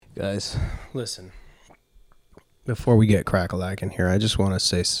Guys, listen. Before we get crack-a-lacking here, I just want to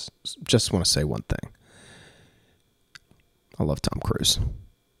say one thing. I love Tom Cruise.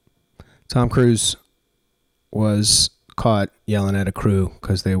 Tom Cruise was caught yelling at a crew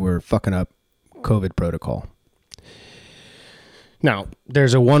because they were fucking up COVID protocol. Now,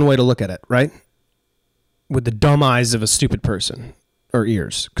 there's a one way to look at it, right? With the dumb eyes of a stupid person, or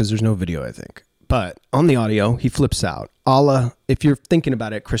ears, because there's no video, I think. But on the audio, he flips out. A la, if you're thinking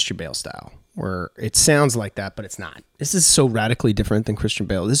about it, Christian Bale style, where it sounds like that, but it's not. This is so radically different than Christian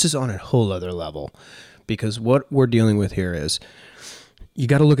Bale. This is on a whole other level, because what we're dealing with here is you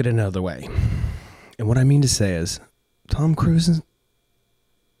got to look at it another way. And what I mean to say is Tom Cruise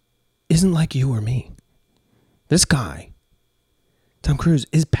isn't like you or me. This guy, Tom Cruise,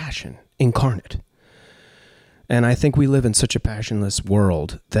 is passion incarnate. And I think we live in such a passionless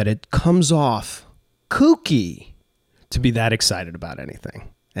world that it comes off kooky to be that excited about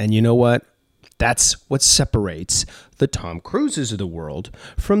anything. And you know what? That's what separates the Tom Cruises of the world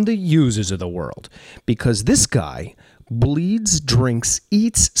from the users of the world. Because this guy bleeds, drinks,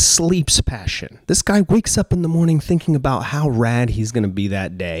 eats, sleeps passion. This guy wakes up in the morning thinking about how rad he's going to be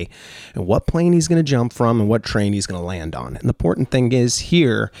that day and what plane he's going to jump from and what train he's going to land on. And the important thing is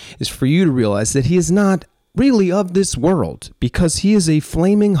for you to realize that he is not really of this world, because he is a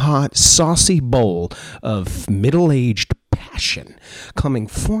flaming hot, saucy bowl of middle-aged passion coming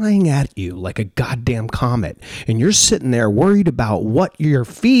flying at you like a goddamn comet. And you're sitting there worried about what your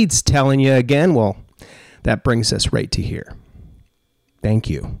feed's telling you again. Well, that brings us right to here. Thank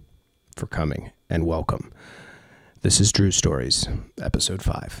you for coming and welcome. This is Drew Stories, episode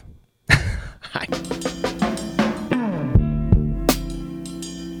 5. Hi.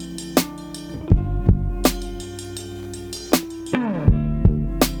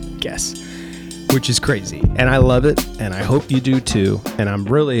 Guess, which is crazy, and I love it, and I hope you do too. And I'm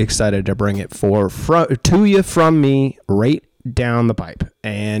really excited to bring it to you from me right down the pipe.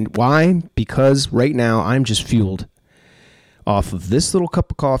 And why? Because right now I'm just fueled off of this little cup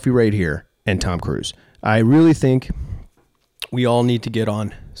of coffee right here and Tom Cruise. I really think we all need to get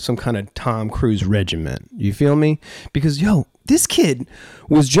on some kind of Tom Cruise regimen. You feel me? Because this kid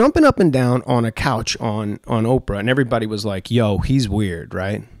was jumping up and down on a couch on Oprah, and everybody was like, yo, he's weird,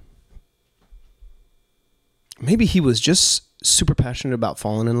 right? Maybe he was just super passionate about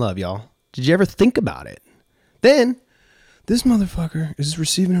falling in love, y'all. Did you ever think about it? Then, this motherfucker is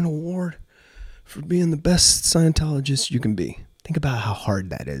receiving an award for being the best Scientologist you can be. Think about how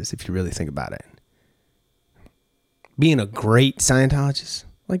hard that is if you really think about it. Being a great Scientologist.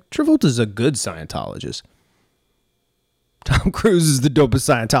 Like, Travolta's a good Scientologist. Tom Cruise is the dopest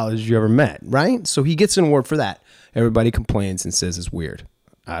Scientologist you ever met, right? So he gets an award for that. Everybody complains and says it's weird.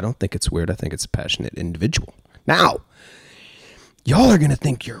 I don't think it's weird. I think it's a passionate individual. Now, y'all are going to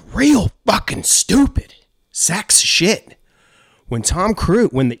think you're real fucking stupid. Sacks of shit. When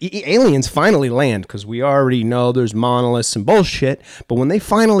the aliens finally land, because we already know there's monoliths and bullshit, but when they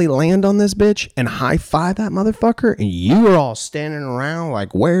finally land on this bitch and high-five that motherfucker, and you are all standing around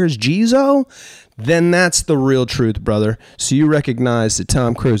like, where's Jizo? Then that's the real truth, brother. So you recognize that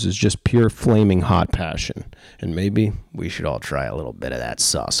Tom Cruise is just pure flaming hot passion. And maybe we should all try a little bit of that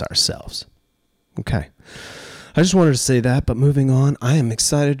sauce ourselves. Okay. I just wanted to say that, but moving on, I am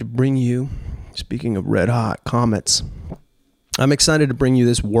excited to bring you, speaking of red hot comets, I'm excited to bring you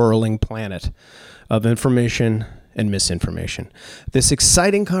this whirling planet of information and misinformation. This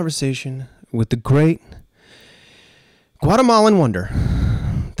exciting conversation with the great Guatemalan wonder,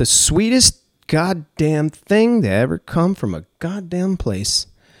 the sweetest goddamn thing to ever come from a goddamn place,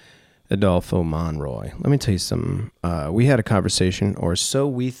 Adolfo Monroy. Let me tell you something. We had a conversation, or so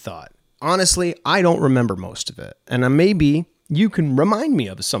we thought. Honestly, I don't remember most of it. And maybe you can remind me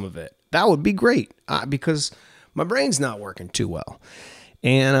of some of it. That would be great, because my brain's not working too well.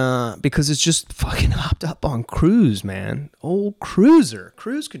 And because it's just fucking hopped up on Cruise, man. Old Cruiser.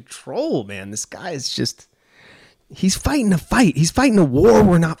 Cruise control, man. This guy is just... He's fighting a fight. He's fighting a war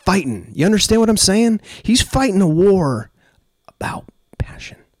we're not fighting. You understand what I'm saying? He's fighting a war about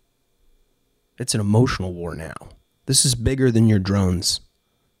passion. It's an emotional war now. This is bigger than your drones.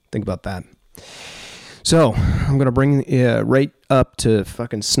 Think about that. So, I'm going to bring right up to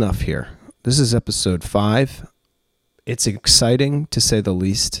fucking snuff here. This is episode 5. It's exciting, to say the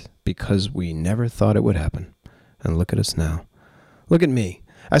least, because we never thought it would happen. And look at us now. Look at me.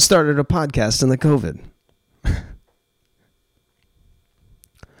 I started a podcast in the COVID.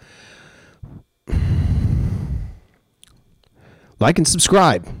 Like and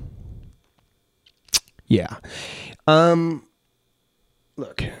subscribe. Yeah.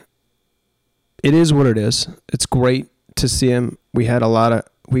 Look, it is what it is. It's great to see him. We had a lot of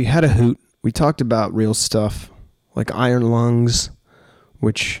we had a hoot. We talked about real stuff like iron lungs,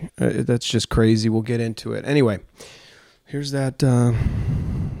 which that's just crazy. We'll get into it. Anyway, here's that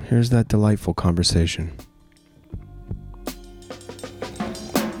delightful conversation.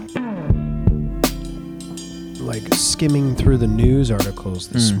 Like skimming through the news articles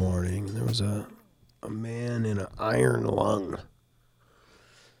this morning, there was a man in an iron lung.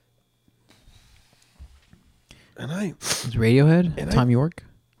 And was Radiohead? Tom York?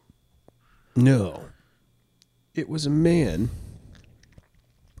 No. It was a man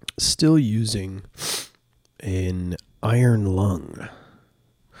still using an iron lung.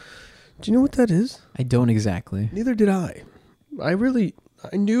 Do you know what that is? I don't exactly. Neither did I.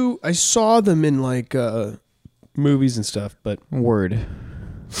 I saw them in like movies and stuff, but Word.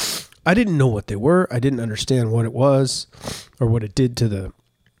 I didn't know what they were. I didn't understand what it was or what it did to the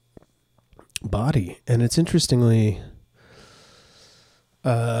body. And it's interestingly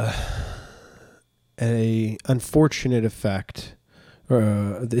a unfortunate effect,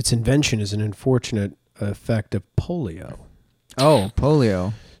 its invention is an unfortunate effect of polio. Oh,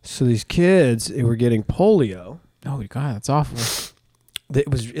 polio. So these kids were getting polio. Oh God, that's awful.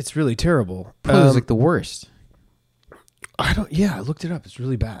 It's really terrible. Polio's like the worst. I looked it up. It's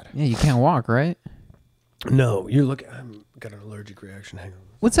really bad. Yeah, you can't walk, right? No, I'm got an allergic reaction. Hang on.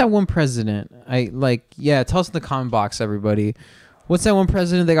 What's that one president? Tell us in the comment box, everybody. What's that one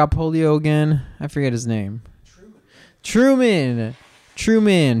president that got polio again? I forget his name. Truman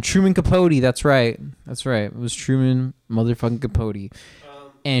Capote. That's right. It was Truman motherfucking Capote.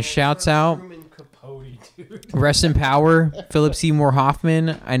 And shouts out, Truman Capote, dude. Rest in power, Philip Seymour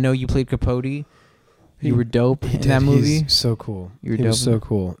Hoffman. I know you played Capote. You were dope in that movie. He's so cool. You were he dope. was so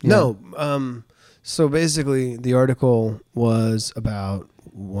cool. Yeah. No, so basically the article was about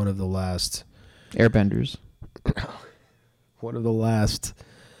one of the last Airbenders.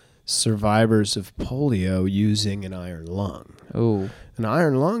 survivors of polio using an iron lung. Oh. An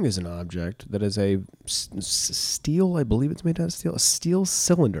iron lung is an object that is a steel, I believe it's made out of steel, a steel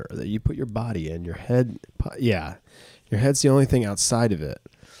cylinder that you put your body in. Your head's the only thing outside of it.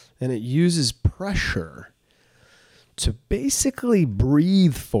 And it uses pressure to basically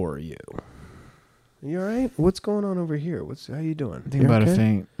breathe for you. You all right? What's going on over here? How you doing? I think I'm about to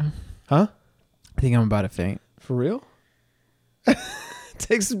faint. Huh? I think I'm about to faint. For real?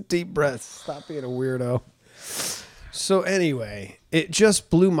 Take some deep breaths. Stop being a weirdo. So anyway, it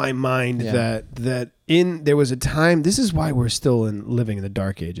just blew my mind that there was a time. This is why we're still living in the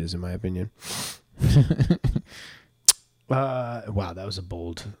dark ages, in my opinion. Wow, that was a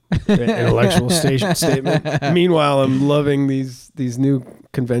bold intellectual statement. Meanwhile, I'm loving these new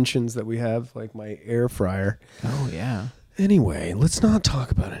conventions that we have, like my air fryer. Oh yeah. Anyway, let's not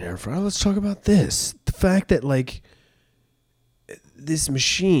talk about an air fryer. Let's talk about this. The fact that like this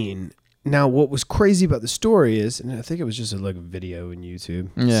machine. Now, what was crazy about the story is, and I think it was just a video on YouTube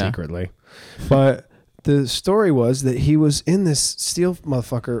secretly, but the story was that he was in this steel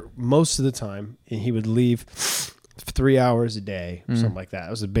motherfucker most of the time, and he would leave 3 hours a day, something like that. It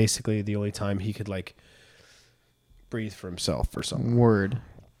was basically the only time he could like breathe for himself or something. Word.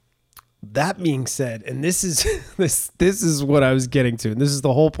 That being said, and this is this is what I was getting to, and this is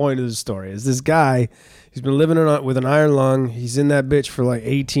the whole point of the story, is this guy, he's been living with an iron lung. He's in that bitch for like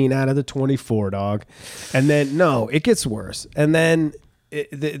 18 out of the 24, dog. And then it gets worse. And then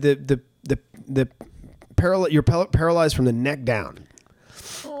you're paralyzed from the neck down.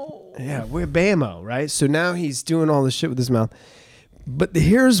 Oh. Yeah, we're BAMO, right? So now he's doing all this shit with his mouth. But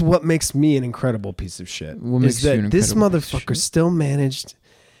here's what makes me an incredible piece of shit. What makes you an incredible this motherfucker still managed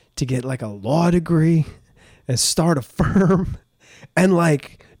to get like a law degree and start a firm and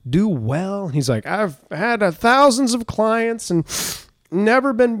like do well. He's like, I've had thousands of clients and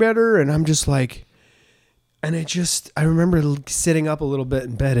never been better. And I'm just like, and I remember sitting up a little bit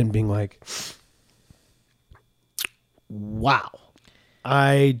in bed and being like, wow,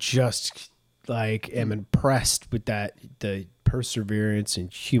 I just like am impressed with the perseverance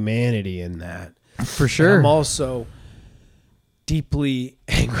and humanity in that. For sure. And I'm also deeply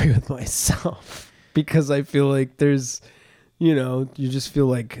angry with myself because I feel like there's, you just feel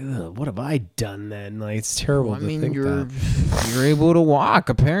like, what have I done then? Like, it's terrible to think that. You're able to walk,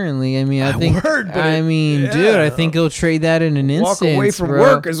 apparently. I mean, dude, I think you'll trade that in an instant. Walk away from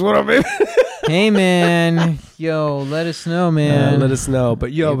work is what I'm Hey, man. Yo, let us know, man. Let us know.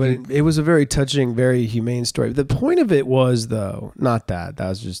 But, it was a very touching, very humane story. The point of it was, though, not that. That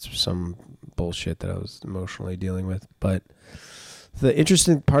was just some bullshit that I was emotionally dealing with. But the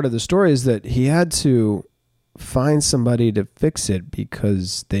interesting part of the story is that he had to find somebody to fix it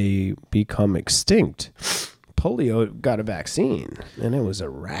because they become extinct. polio got a vaccine, and it was a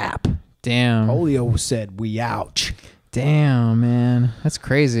wrap. Damn. Polio said, "We ouch." Damn, man, that's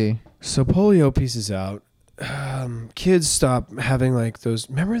crazy. So polio pieces out. Kids stop having like those.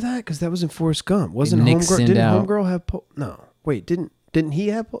 Remember that? Because that was in Forrest Gump. Wasn't Homegirl? Didn't Homegirl have No. Wait, didn't he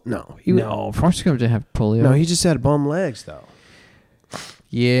have No. No, Forrest Gump didn't have polio. No, he just had bum legs though.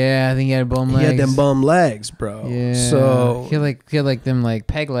 Yeah, I think he had bum legs. He had them bum legs, bro. Yeah. So he had like them like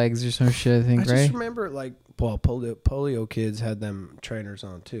peg legs or some shit, I think, I right? just remember like polio kids had them trainers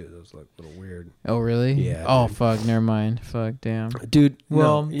on too. Those look a little weird. Oh, really? Yeah. Oh, dude. fuck. Never mind. Fuck. Damn. Dude.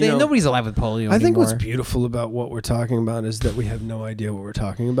 Well, no, nobody's alive with polio I think what's anymore. beautiful about what we're talking about is that we have no idea what we're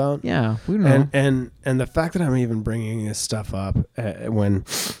talking about. Yeah, we don't know. And the fact that I'm even bringing this stuff up when.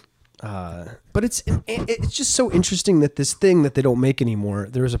 But it's just so interesting that this thing that they don't make anymore,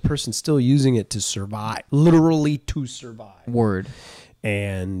 there is a person still using it to survive, literally to survive. Word.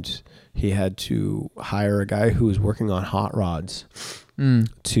 And he had to hire a guy who was working on hot rods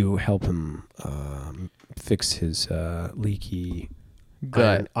to help him fix his leaky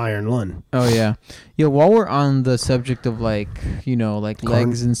Gut. iron lung. Oh yeah. Yeah, while we're on the subject of like, like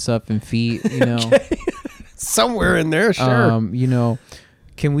legs and stuff and feet, Somewhere in there, sure.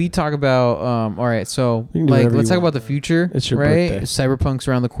 Can we talk about all right, so You can do like whatever let's you talk want. about the future, It's your right? birthday. Cyberpunk's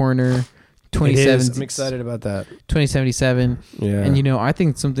around the corner. It 2070 is. I'm excited about that. 2077. Yeah. And I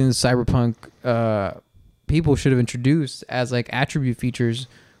think something the Cyberpunk people should have introduced as like attribute features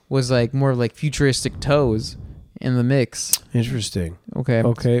was like more of like futuristic toes in the mix. Interesting. Okay.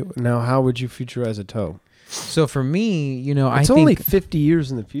 Okay. Now, how would you futurize a toe? So for me, I It's think only 50 years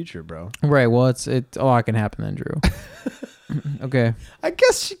in the future, bro. right. Well, it's a lot can happen then, Drew. Okay. I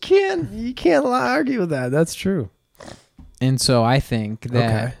guess you can't argue with that. That's true. And so I think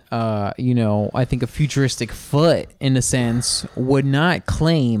that, I think a futuristic foot, in a sense, would not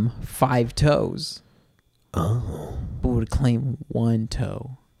claim 5 toes. Oh. But would claim 1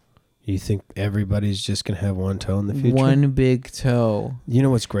 toe. You think everybody's just going to have one toe in the future? One big toe. You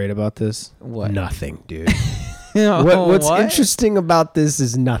know what's great about this? What? Nothing, dude. What? What's interesting about this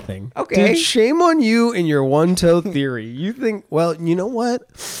is nothing. Okay. Dude, shame on you and your one toe theory. You think, well, you know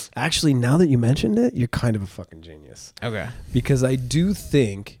what? Actually, now that you mentioned it, you're kind of a fucking genius. Okay. Because I do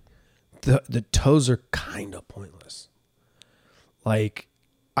think the toes are kind of pointless. Like,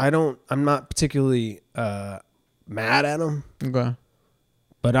 I'm not particularly mad at them, Okay.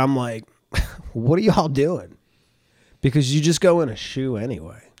 but I'm like, what are y'all doing? Because you just go in a shoe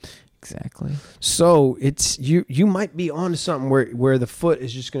anyway. Exactly. So it's you might be onto something where the foot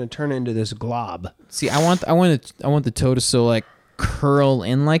is just going to turn into this glob. See, I want the toe to so like curl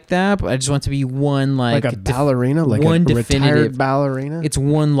in like that, but I just want it to be one like a ballerina, like one a retired definitive ballerina. It's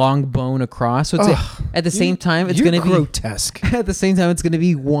one long bone across. So it's at the same time it's going to be grotesque. at the same time it's going to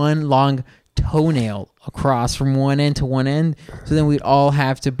be one long toenail across from one end to one end. So then we'd all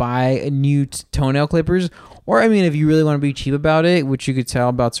have to buy a new toenail clippers. Or I mean, if you really want to be cheap about it, which you could tell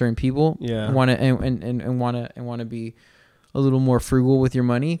about certain people, want to be a little more frugal with your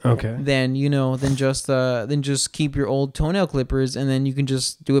money. Okay. Then just keep your old toenail clippers, and then you can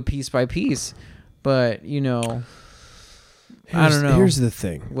just do it piece by piece. But I don't know. Here's the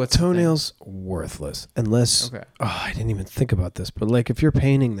thing. What's the toenails worthless unless. Okay. Oh, I didn't even think about this, but like if you're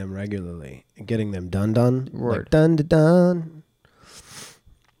painting them regularly and getting them done, Word. like done,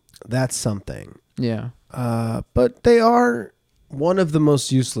 that's something. Yeah. But they are one of the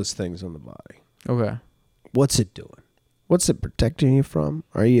most useless things on the body. Okay. What's it doing? What's it protecting you from?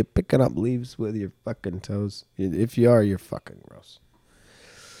 Are you picking up leaves with your fucking toes? If you are, you're fucking gross.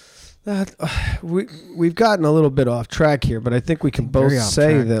 We've gotten a little bit off track here, but I think we can both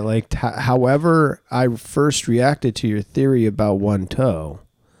say track. that, like, however I first reacted to your theory about one toe,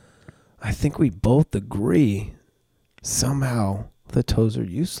 I think we both agree somehow the toes are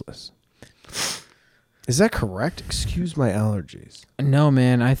useless. Is that correct? Excuse my allergies. No,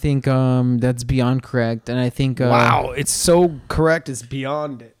 man. I think that's beyond correct, and I think wow, it's so correct. It's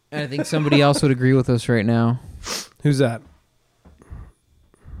beyond it. and I think somebody else would agree with us right now. Who's that?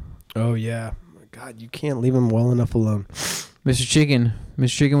 Oh yeah, God, you can't leave him well enough alone. Mr. Chicken.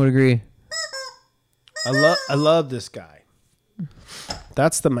 Mr. Chicken would agree. I love this guy.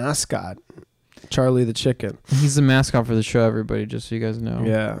 That's the mascot, Charlie the Chicken. He's the mascot for the show, everybody, just so you guys know.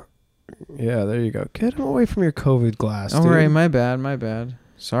 Yeah, there you go. Get him away from your COVID glass, All dude. right, my bad.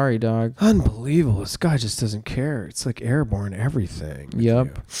 Sorry, dog. Unbelievable. This guy just doesn't care. It's like airborne everything.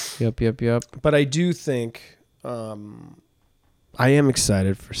 Yep. But I do think I am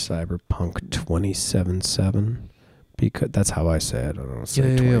excited for Cyberpunk 2077 because that's how I say it. I don't say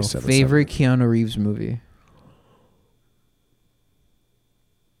 2077. Favorite Keanu Reeves movie?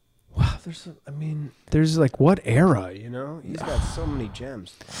 Wow, there's like what era, you know? He's got so many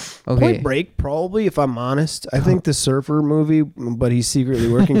gems. Okay. Point Break, probably, if I'm honest. I think the Surfer movie, but he's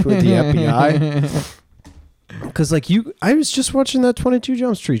secretly working for the FBI. Because I was just watching that 22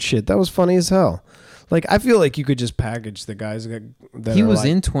 Jump Street shit. That was funny as hell. Like, I feel like you could just package the guys that He are was like,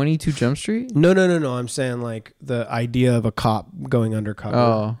 in 22 Jump Street? No. I'm saying like the idea of a cop going undercover.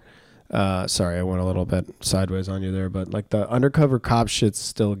 Oh. Sorry, I went a little bit sideways on you there, but like the undercover cop shit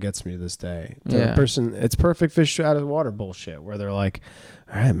still gets me to this day. The person, it's perfect fish out of the water bullshit where they're like,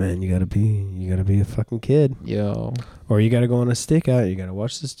 all right, man, you gotta be a fucking kid. Yo. Or you gotta go on a stakeout. You gotta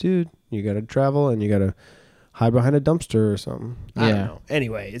watch this dude. You gotta travel and you gotta hide behind a dumpster or something. I don't know.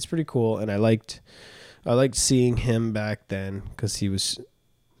 Anyway, it's pretty cool, and I liked seeing him back then because he was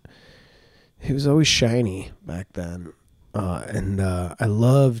always shiny back then. And I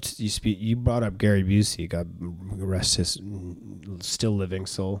loved you brought up Gary Busey. God rest his still living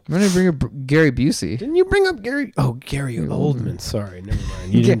soul. I'm gonna bring up Gary Busey. Didn't you bring up Gary? Oh, Gary Oldman. Sorry, never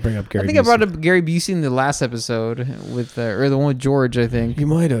mind. You didn't bring up Gary. I think Busey. I brought up Gary Busey in the last episode with or the one with George. I think You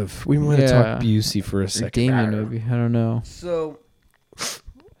might have. We might have talked Busey for a or second. Damien maybe. I don't know. So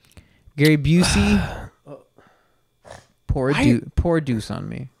Gary Busey. Pour Deuce on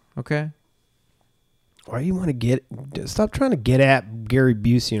me. Okay. why you want to stop trying to get at Gary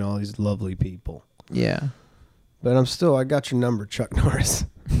Busey and all these lovely people. Yeah. But I got your number, Chuck Norris.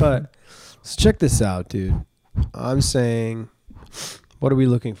 But let's check this out, dude. I'm saying, what are we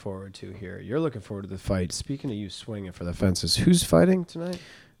looking forward to here? You're looking forward to the fight. Speaking of you swinging for the fences, who's fighting tonight?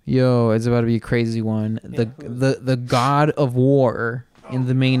 Yo, it's about to be a crazy one. Yeah. The God of War in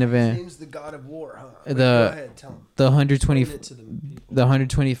the main event. His name's the God of War, huh? Wait, Go ahead, tell him. The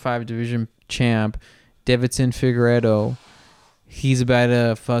 125 division champ, Davidson Figueiredo. He's about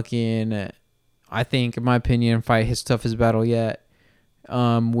to fucking, I think, in my opinion, fight his toughest battle yet.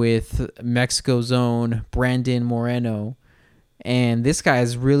 With Mexico's own Brandon Moreno. And this guy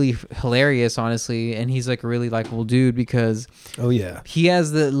is really hilarious, honestly. And he's like a really likable dude because he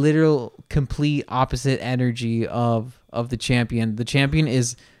has the literal complete opposite energy of the champion. The champion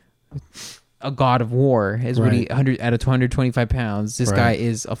is a god of war, is what he out of 225 pounds. This guy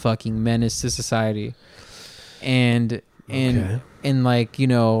is a fucking menace to society. And like, you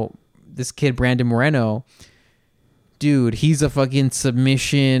know, this kid Brandon Moreno, dude, he's a fucking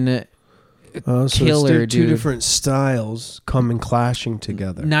submission killer, two dude. different styles coming clashing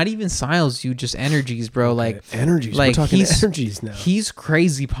together. Not even styles, dude, just energies, bro. Okay. Like energies. Like we're talking energies now. He's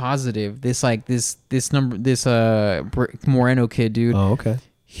crazy positive. This Moreno kid, dude. Oh, okay.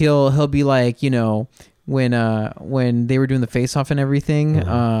 He'll be like, you know, when they were doing the face off and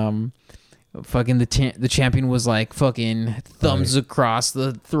everything, fucking the champion was like fucking thumbs across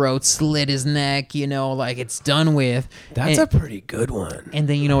the throat, slit his neck, you know, like it's done with. That's a pretty good one. And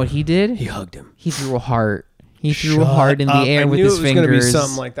then you know what he did? He hugged him. He threw a heart. He threw a heart in the air with his fingers. I knew it was going to be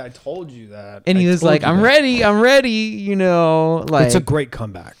something like that. I told you that. And he was like, I'm ready, you know. Like, it's a great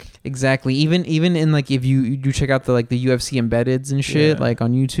comeback. Exactly. Even in like if you check out the UFC embeddeds and shit, like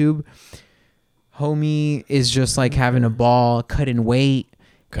on YouTube, homie is just like having a ball, cutting weight.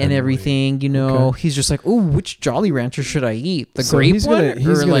 And everything, you know, he's just like, "Ooh, which Jolly Rancher should I eat? The grape one?"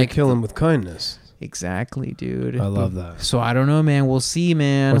 He's gonna like kill him with kindness. Exactly, dude. I love that. So I don't know, man. We'll see,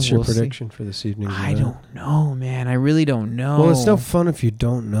 man. What's your prediction for this evening? I don't know, man. I really don't know. Well, it's no fun if you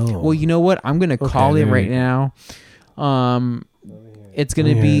don't know. Well, you know what? I'm gonna call it right now. It's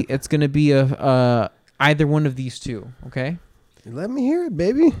gonna be a either one of these two. Okay. Let me hear it,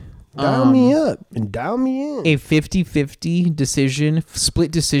 baby. Dial me up and dial me in. A 50-50 decision,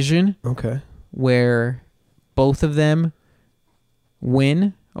 split decision. Okay. Where both of them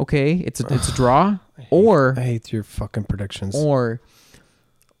win. Okay, it's a draw. I hate your fucking predictions. Or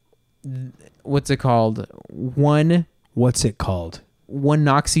what's it called? What's it called? One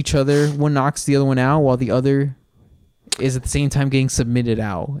knocks the other one out, while the other is at the same time getting submitted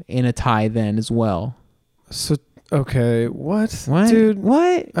out in a tie. Then as well. So. Okay, what? Dude,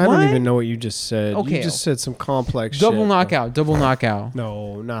 what? I don't even know what you just said. Okay. You just said some complex double shit. Double knockout.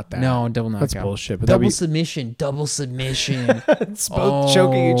 No, not that. No, double knockout. That's bullshit. But double submission. It's both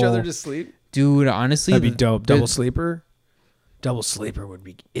choking each other to sleep. Dude, honestly. That'd be dope. Double sleeper? Double sleeper would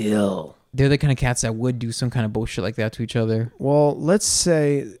be ill. They're the kind of cats that would do some kind of bullshit like that to each other. Well, let's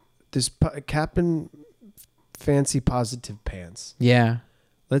say this Captain Fancy Positive Pants. Yeah.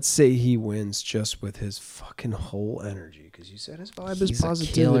 Let's say he wins just with his fucking whole energy, because you said his vibe is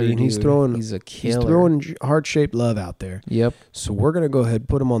positivity, killer, and he's a killer. He's throwing heart-shaped love out there. Yep. So we're gonna go ahead and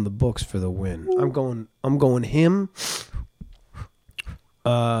put him on the books for the win. I'm going him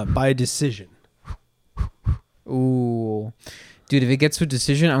by decision. Ooh, Dude, if it gets to a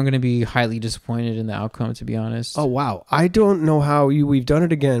decision, I'm going to be highly disappointed in the outcome, to be honest. Oh, wow. I don't know how we've done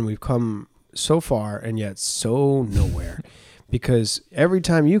it again. We've come so far and yet so nowhere. Because every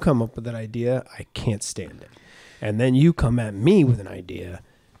time you come up with an idea, I can't stand it. And then you come at me with an idea.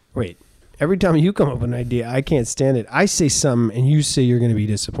 Wait, every time you come up with an idea, I can't stand it. I say something and you say you're going to be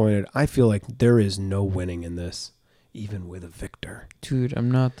disappointed. I feel like there is no winning in this, even with a victor. Dude, I'm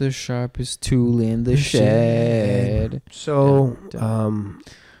not the sharpest tool in the shed. So,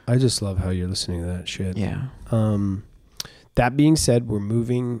 I just love how you're listening to that shit. Yeah. That being said, we're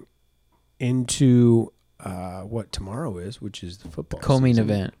moving into what tomorrow is, which is the football Co-main season.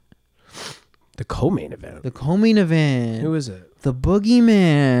 event. The co-main event. The co-main event. Who is it? The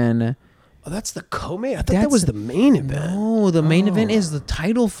Boogeyman. Oh, that's the co-main. I thought that was the main event. No, the main event is the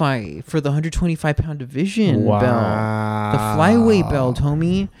title fight for the 125-pound division belt. The flyweight belt,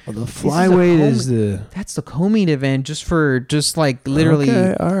 homie. Oh, the flyweight is the. That's the co-main event, just like literally.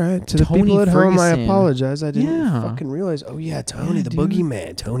 Okay, all right. To Tony the people at home, I Ferguson. apologize. I didn't Yeah. fucking realize. Oh yeah, Tony, Yeah, the dude.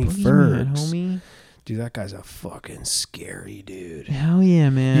 boogeyman, Tony Boogeyman, Fergs. homie. Dude, that guy's a fucking scary dude. Hell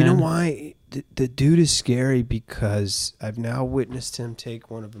yeah, man. You know why? The dude is scary because I've now witnessed him take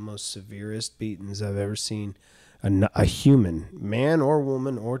one of the most severest beatings I've ever seen a human, man or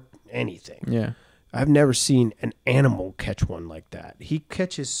woman or anything. Yeah. I've never seen an animal catch one like that. He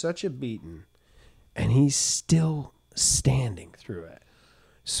catches such a beating, and he's still standing through it.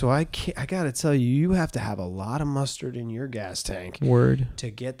 So I got to tell you, you have to have a lot of mustard in your gas tank Word. to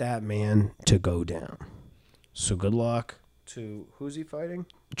get that man to go down. So good luck to who's he fighting?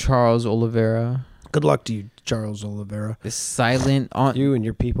 Charles Oliveira. Good luck to you, Charles Oliveira. The silent on. You and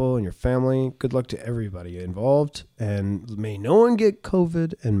your people and your family. Good luck to everybody involved. And may no one get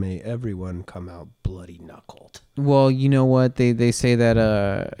COVID, and may everyone come out bloody knuckled. Well, you know what they say that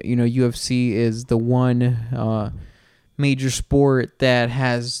UFC is the one major sport that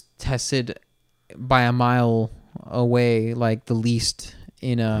has tested by a mile away, like the least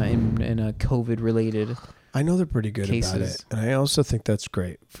in a COVID related. I know they're pretty good about Cases. it, and I also think that's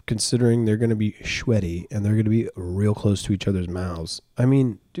great, considering they're going to be sweaty and they're going to be real close to each other's mouths. I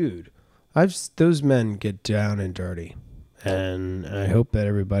mean, dude, those men get down and dirty, and I hope that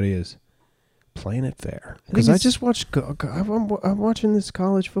everybody is playing it fair. Because I just watched. I'm watching this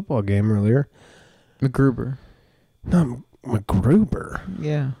college football game earlier. McGruber. No, McGruber.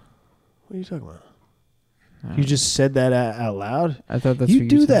 Yeah. What are you talking about? You just said that out loud? I thought that's you what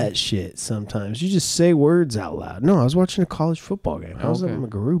do said. that shit sometimes. You just say words out loud. No, I was watching a college football game. I was at Okay.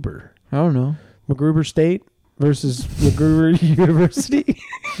 McGruber. I don't know. McGruber State versus McGruber University.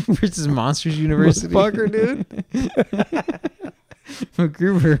 Versus Monsters University. Motherfucker, dude.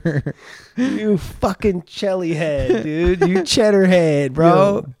 McGruber. You fucking chelly head, dude. You cheddar head,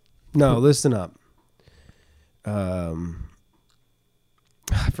 bro. No, listen up.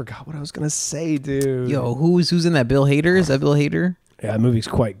 I forgot what I was gonna say, dude. Yo, who's in that? Bill Hader? Is that Bill Hader? Yeah, that movie's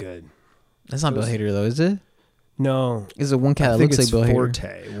quite good. That's not Bill Hader though, is it? No, Is it one cat I that think looks it's like Bill Forte.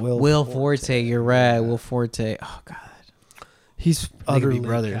 Hader? Will Forte. You're right. Will Forte. Oh God. He's could be utterly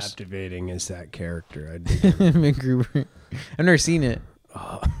brothers. captivating as that character. I dig McGruber. I've never seen it.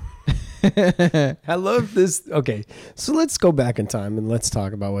 I love this. Okay, so let's go back in time and let's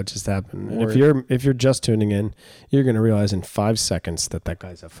talk about what just happened. And Word. if you're just tuning in, you're gonna realize in 5 seconds that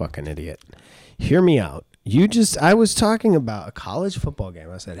guy's a fucking idiot. Hear me out. I was talking about a college football game.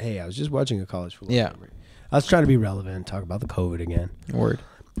 I said, hey, I was just watching a college football Yeah. game. I was trying to be relevant, talk about the COVID again. Word.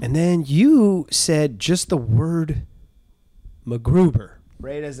 And then you said just the word McGruber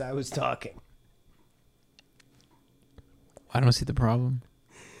right as I was talking. I don't see the problem.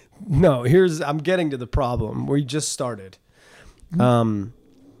 No, I'm getting to the problem. We just started.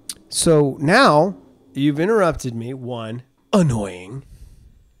 So now you've interrupted me. 1, annoying.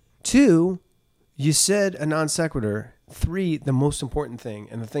 2, you said a non sequitur. 3, the most important thing,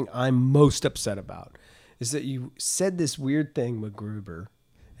 and the thing I'm most upset about, is that you said this weird thing, McGruber,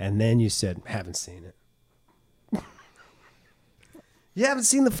 and then you said, haven't seen it. You haven't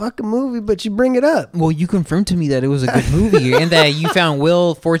seen the fucking movie, but you bring it up. Well, you confirmed to me that it was a good movie and that you found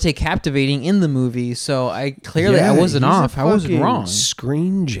Will Forte captivating in the movie. So I wasn't he's off. a I wasn't fucking wrong.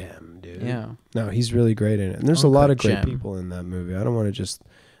 Screen gem, dude. Yeah. No, he's really great in it. And there's a lot of great gem. people in that movie. I don't want to just.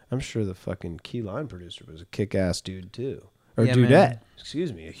 I'm sure the fucking key line producer was a kick-ass dude too, or Yeah, dudette. man.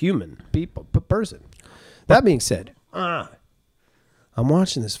 Excuse me, a human person. That being said, I'm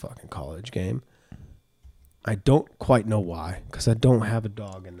watching this fucking college game. I don't quite know why, because I don't have a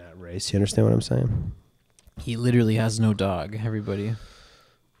dog in that race. You understand what I'm saying? He literally has no dog, everybody.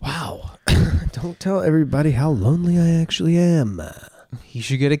 Wow. Don't tell everybody how lonely I actually am. He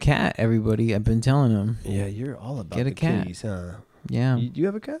should get a cat. Everybody, I've been telling him. Yeah, you're all about Get a the cat. kitties, huh? Yeah, You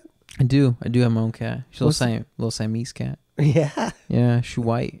have a cat? I do. I do have my own cat. She's a What's little Siamese cat. Yeah. Yeah, she's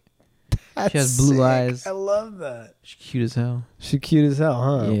white. That's She has blue sick. eyes. I love that. She's cute as hell. She's cute as hell,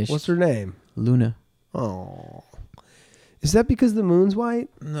 huh? Yeah, What's her name? Luna. Oh. Is that because the moon's white?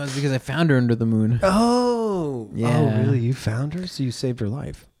 No, it's because I found her under the moon. Oh. Yeah. Oh, really? You found her? So you saved her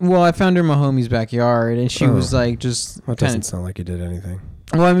life? Well, I found her in my homie's backyard, and she was like just That doesn't sound like you did anything.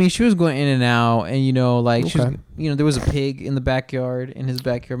 Well, I mean, she was going in and out, and like she was, Okay. there was a pig in the backyard, in his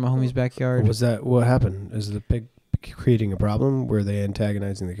backyard, my homie's backyard. Was that what happened? Is the pig creating a problem? Were they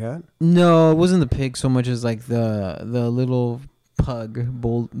antagonizing the cat? No, it wasn't the pig so much as like the little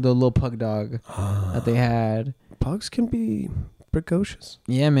the little pug dog that they had. Pugs can be precocious.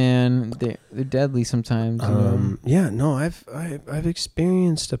 Yeah, man, they're deadly sometimes. You know? Yeah, no, I've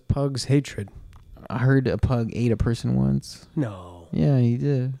experienced a pug's hatred. I heard a pug ate a person once. No. Yeah, he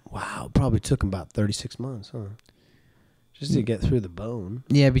did. Wow, probably took him about 36 months, huh? Just to get through the bone.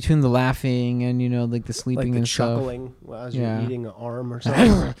 Yeah, between the laughing and like the sleeping Like the and chuckling as you're eating an arm or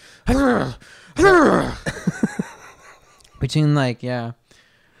stuff. something. Between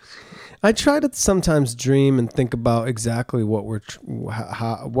I try to sometimes dream and think about exactly what we're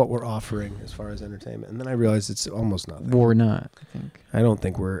offering as far as entertainment, and then I realize it's almost nothing. We're not. I think.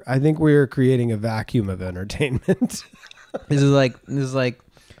 I think we're creating a vacuum of entertainment. This is like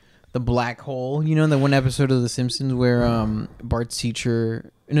the black hole. You know, in the one episode of The Simpsons where Bart's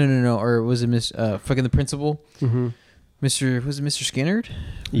teacher. No, or was it fucking the principal? Mm-hmm. Was it Mr. Skinnerd?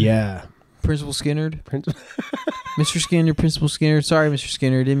 Yeah. Principal Skinnerd. Mr. Skinner, Principal Skinner. Sorry, Mr.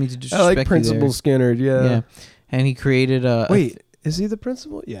 Skinner. Didn't mean to disrespect I like Principal Skinner. Yeah. And he created a. Wait, is he the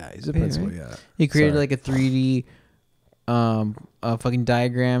principal? Yeah, he's the principal. Right? Yeah. He created like a 3D, a fucking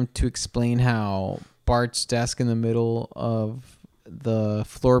diagram to explain how Bart's desk in the middle of the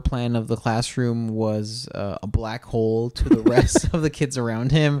floor plan of the classroom was a black hole to the rest of the kids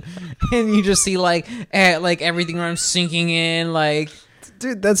around him, and you just see like everything around sinking in like.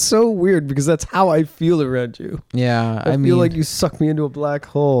 Dude, that's so weird because that's how I feel around you. Yeah, I feel like you suck me into a black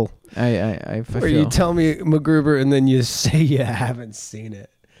hole. I Where you tell me MacGruber and then you say you haven't seen it.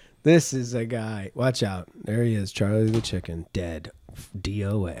 This is a guy. Watch out. There he is, Charlie the Chicken. Dead.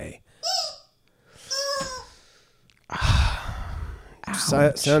 DOA.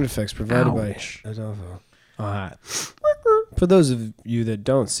 Sound effects provided by Adolfo. All right. For those of you that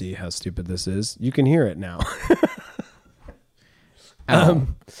don't see how stupid this is, you can hear it now.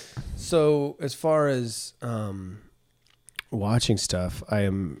 So as far as watching stuff, I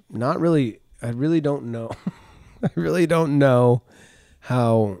really don't know. I really don't know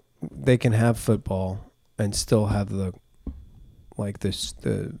how they can have football and still have the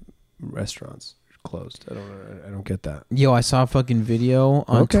restaurants closed. I don't get that. Yo, I saw a fucking video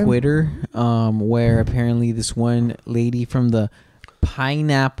on Twitter where apparently this one lady from the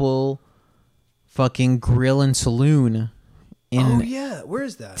Pineapple fucking Grill and Saloon. Oh yeah, where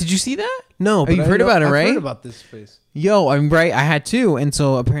is that? Did you see that? No, but you've heard about it, right? I've heard about this place. Yo, I'm right. I had too, and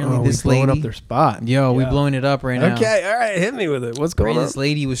so apparently this lady blowing up their spot. Yo, we blowing it up right now. Okay, all right, hit me with it. What's going on? This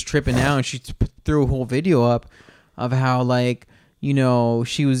lady was tripping out, and she threw a whole video up of how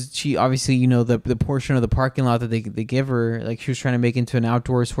she obviously the portion of the parking lot that they give her, like she was trying to make into an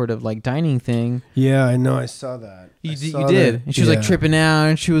outdoor sort of like dining thing. Yeah, I know. I saw that. You did, and she was like tripping out,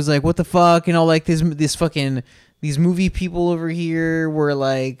 and she was like, "What the fuck?" And all like this fucking. These movie people over here were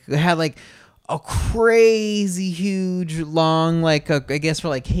like had like a crazy huge long I guess for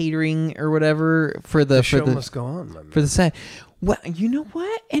like catering or whatever for the show must go on, my man. For the set. Well, you know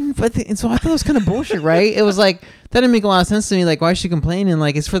what? And so I thought it was kind of bullshit, right? It was like that didn't make a lot of sense to me. Like, why is she complaining?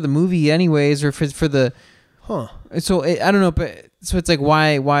 Like, it's for the movie anyways, or for the. So I don't know, but so it's like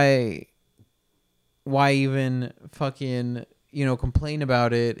why even fucking. Complain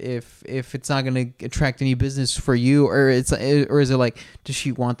about it if it's not going to attract any business for you, or is it like, does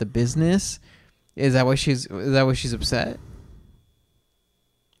she want the business? Is that why she's upset?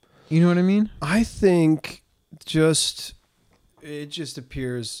 You know what I mean? I think it just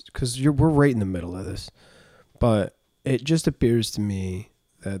appears because we're right in the middle of this, but it just appears to me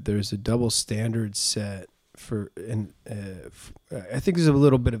that there's a double standard set I think there's a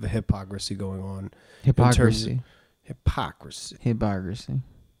little bit of a hypocrisy going on. Hypocrisy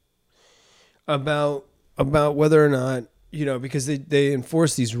about whether or not because they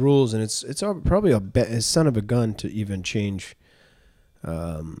enforce these rules, and it's probably a son of a gun to even change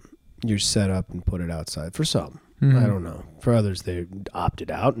your setup and put it outside. For some, I don't know. For others, they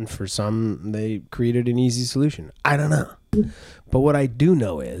opted out, and for some, they created an easy solution. I don't know. But what I do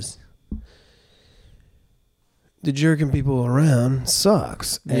know is the jerking people around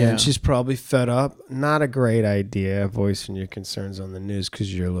sucks. And Yeah. she's probably fed up. Not a great idea voicing your concerns on the news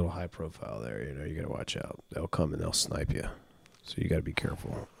because you're a little high profile there. You know, you got to watch out. They'll come and they'll snipe you. So you got to be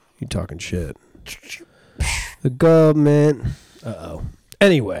careful. You talking shit. The government. Uh-oh.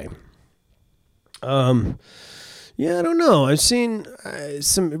 Anyway. Yeah, I don't know. I've seen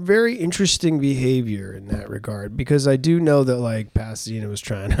some very interesting behavior in that regard because I do know that like Pasadena was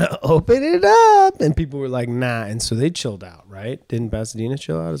trying to open it up and people were like, nah. And so they chilled out, right? Didn't Pasadena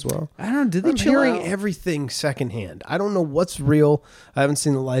chill out as well? I don't know. Did they I'm chill hearing out? everything secondhand. I don't know what's real. I haven't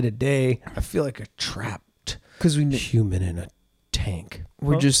seen the light of day. I feel like a trapped Because human in a tank.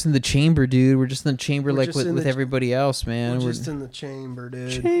 we're just in the chamber, dude. We're just in the chamber, We're like just with, in with the- everybody else, man. We're We're just in the chamber,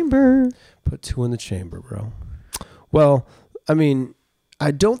 dude. chamber. Put 2 in the chamber, bro. Well, I mean,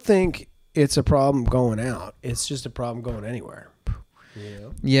 I don't think it's a problem going out. It's just a problem going anywhere. Yeah.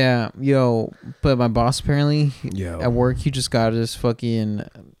 Yeah, yo. But my boss apparently Yo. at work, he just got us fucking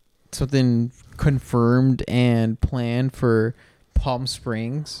something confirmed and planned for Palm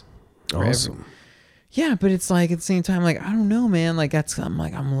Springs. Awesome. Yeah, but it's like at the same time, like I don't know, man. Like I'm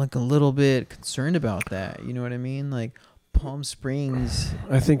like a little bit concerned about that. You know what I mean? Like Palm Springs.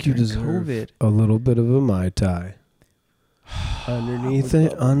 I think you during deserve COVID. a little bit of a Mai Tai underneath an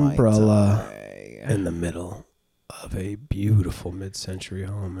umbrella in the middle of a beautiful mid-century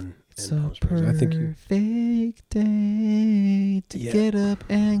home in It's Palm a Springs. I think you. perfect day to Yeah. get up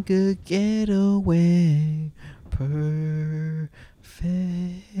and go get away.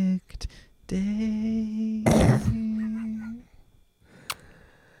 Perfect day.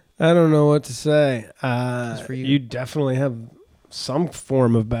 I don't know what to say. It's for you. You definitely have some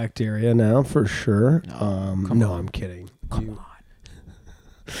form of bacteria now, for sure. No, No, on. I'm kidding. Come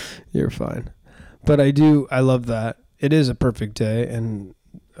on. You're fine. But I love that. It is a perfect day, and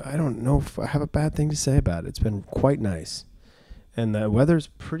I don't know if I have a bad thing to say about it. It's been quite nice. And the weather's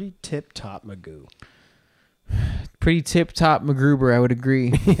pretty tip-top, Magoo. Pretty tip top MacGruber, I would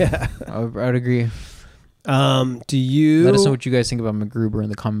agree. Yeah. I would agree. Do you... Let us know what you guys think about MacGruber in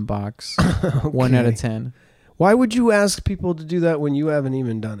the comment box. 1 out of 10. Why would you ask people to do that when you haven't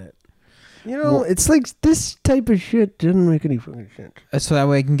even done it? You know, Well- it's like this type of shit doesn't make any fucking sense. So that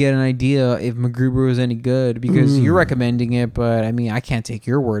way I can get an idea if MacGruber was any good because you're Mm. recommending it, but I mean I can't take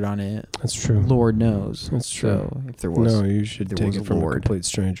your word on it. That's true. Lord knows. That's true. So if there was, No, you should there take was it a from a Lord. complete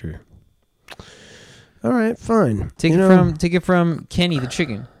stranger. All right, fine. take You it know, take it from Kenny the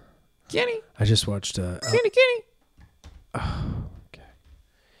chicken. Kenny, I just watched. Kenny.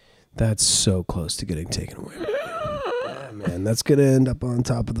 That's so close to getting taken away. Yeah, man, that's gonna end up on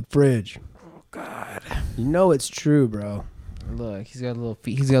top of the fridge. Oh God. You know it's true, bro. Look, he's got little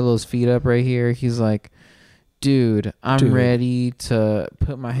feet. He's got those feet up right here. He's like, dude, I'm Dude. ready to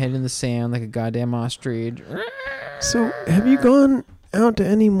put my head in the sand like a goddamn ostrich. So, have you gone out to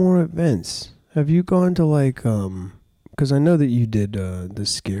any more events? Have you gone to like because I know that you did the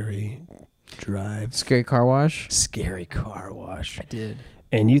scary drive, Scary car wash. scary car wash, I did.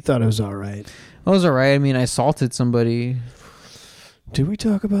 and you thought it was all right. It was alright. I mean, I assaulted somebody. Did we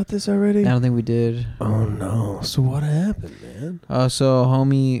talk about this already? I don't think we did. Oh no! So what happened, man? So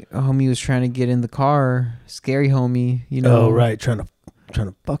homie was trying to get in the car. Scary homie, you know. Oh right, trying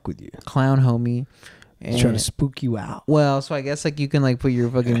to fuck with you, Clown homie. He's trying to spook you out Well, so I guess like you can like put your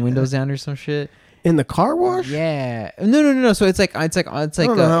fucking windows down or some shit. in the car wash. Yeah. No. So it's like I don't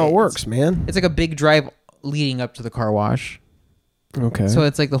know how it works, man. It's like a big drive leading up to the car wash. Okay. So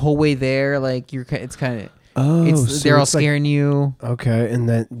it's like the whole way there, like it's kind of oh, so they're all it's like- scaring you. okay, and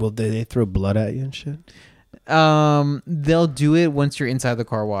then will they throw blood at you and shit? They'll do it once you're inside the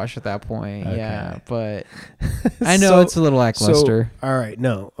car wash at that point. Okay. Yeah, but I know So- it's a little lackluster. So, all right,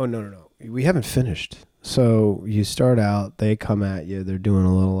 no. Oh no. We haven't finished. So you start out, they come at you, they're doing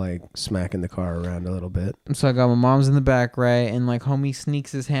a little like smacking the car around a little bit. So I got my mom's in the back, right? And like homie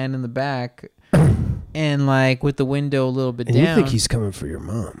sneaks his hand in the back and like with the window a little bit And down. you think he's coming for your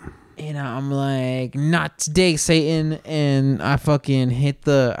mom. And I'm like, not today, Satan. And I fucking hit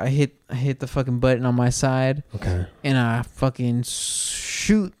the fucking button on my side. Okay. And I fucking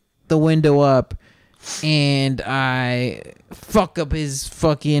shoot the window up. And I fuck up his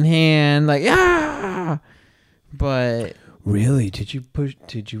fucking hand. Like, ah! But Really? Did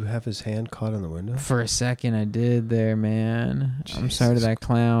you have his hand caught in the window? for a second, I did there, man. I'm sorry to Jesus. that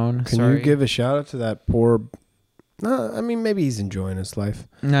clown. Can Sorry. you give a shout out to that poor? No, I mean maybe he's enjoying his life.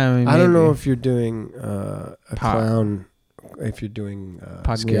 No, I mean, I don't know maybe. if you're doing a clown. If you're doing scaring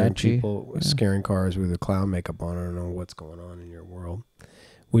Pagliacci. people, Yeah. scaring cars with a clown makeup on, I don't know what's going on in your world.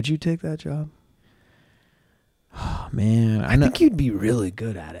 Would you take that job? Oh, man, I think you'd be really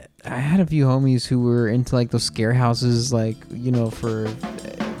good at it. I had a few homies who were into like those scare houses, like, you know, for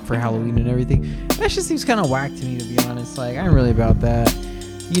Halloween and everything. That just seems kind of whack to me, to be honest. Like, I ain't really about that.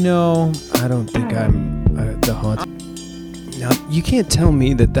 You know, I don't think I'm the haunt. Now, you can't tell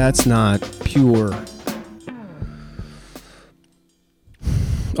me that that's not pure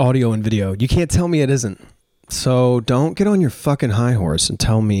audio and video. You can't tell me it isn't. So don't get on your fucking high horse and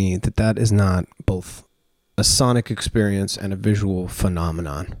tell me that that is not both a sonic experience and a visual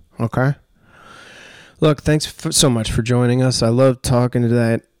phenomenon. Okay? Look, thanks so much for joining us. I love talking to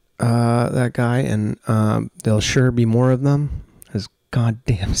that guy, and there'll sure be more of them. As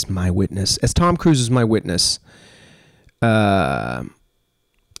goddamn is my witness. As Tom Cruise is my witness.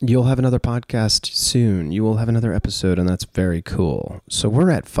 You'll have another podcast soon. You will have another episode, and that's very cool. So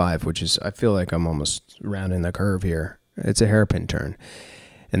we're at 5, which is, I feel like I'm almost rounding the curve here. It's a hairpin turn.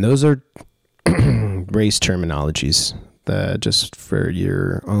 And those are race terminologies just for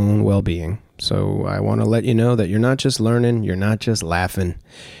your own well-being. So I want to let you know that you're not just learning, you're not just laughing,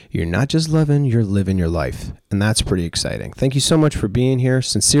 you're not just loving, you're living your life. And that's pretty exciting. Thank you so much for being here.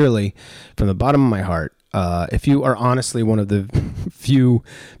 Sincerely, from the bottom of my heart. If you are honestly one of the few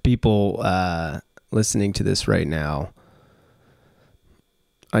people listening to this right now,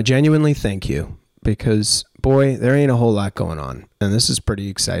 I genuinely thank you, because, boy, there ain't a whole lot going on, and this is pretty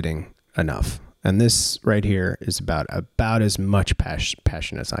exciting enough. And this right here is about as much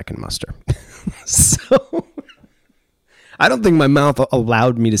passion as I can muster. So I don't think my mouth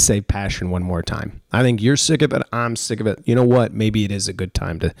allowed me to say passion one more time. I think you're sick of it. I'm sick of it. You know what? Maybe it is a good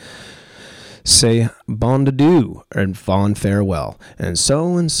time to say bon adieu and fond farewell and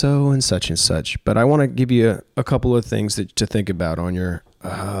so and so and such. But I want to give you a couple of things to think about on your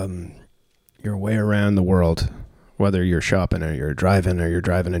way around the world, whether you're shopping or you're driving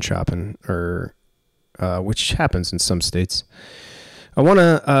and shopping, or which happens in some states. I want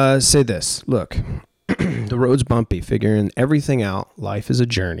to say this. Look, the road's bumpy, figuring everything out. Life is a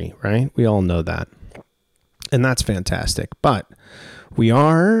journey, right? We all know that. And that's fantastic. But we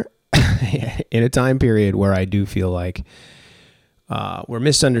are in a time period where I do feel like we're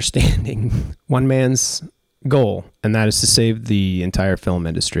misunderstanding one man's goal, and that is to save the entire film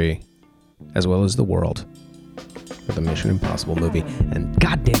industry as well as the world with a Mission Impossible movie. And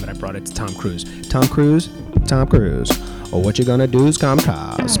God damn it, I brought it to Tom Cruise. Tom Cruise. Oh, what you gonna do is come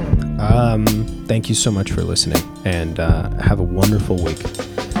cause. Thank you so much for listening, and have a wonderful week.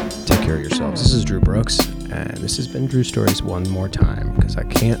 Take care of yourselves. This is Drew Brooks, and this has been Drew Stories one more time, because I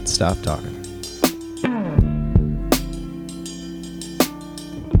can't stop talking.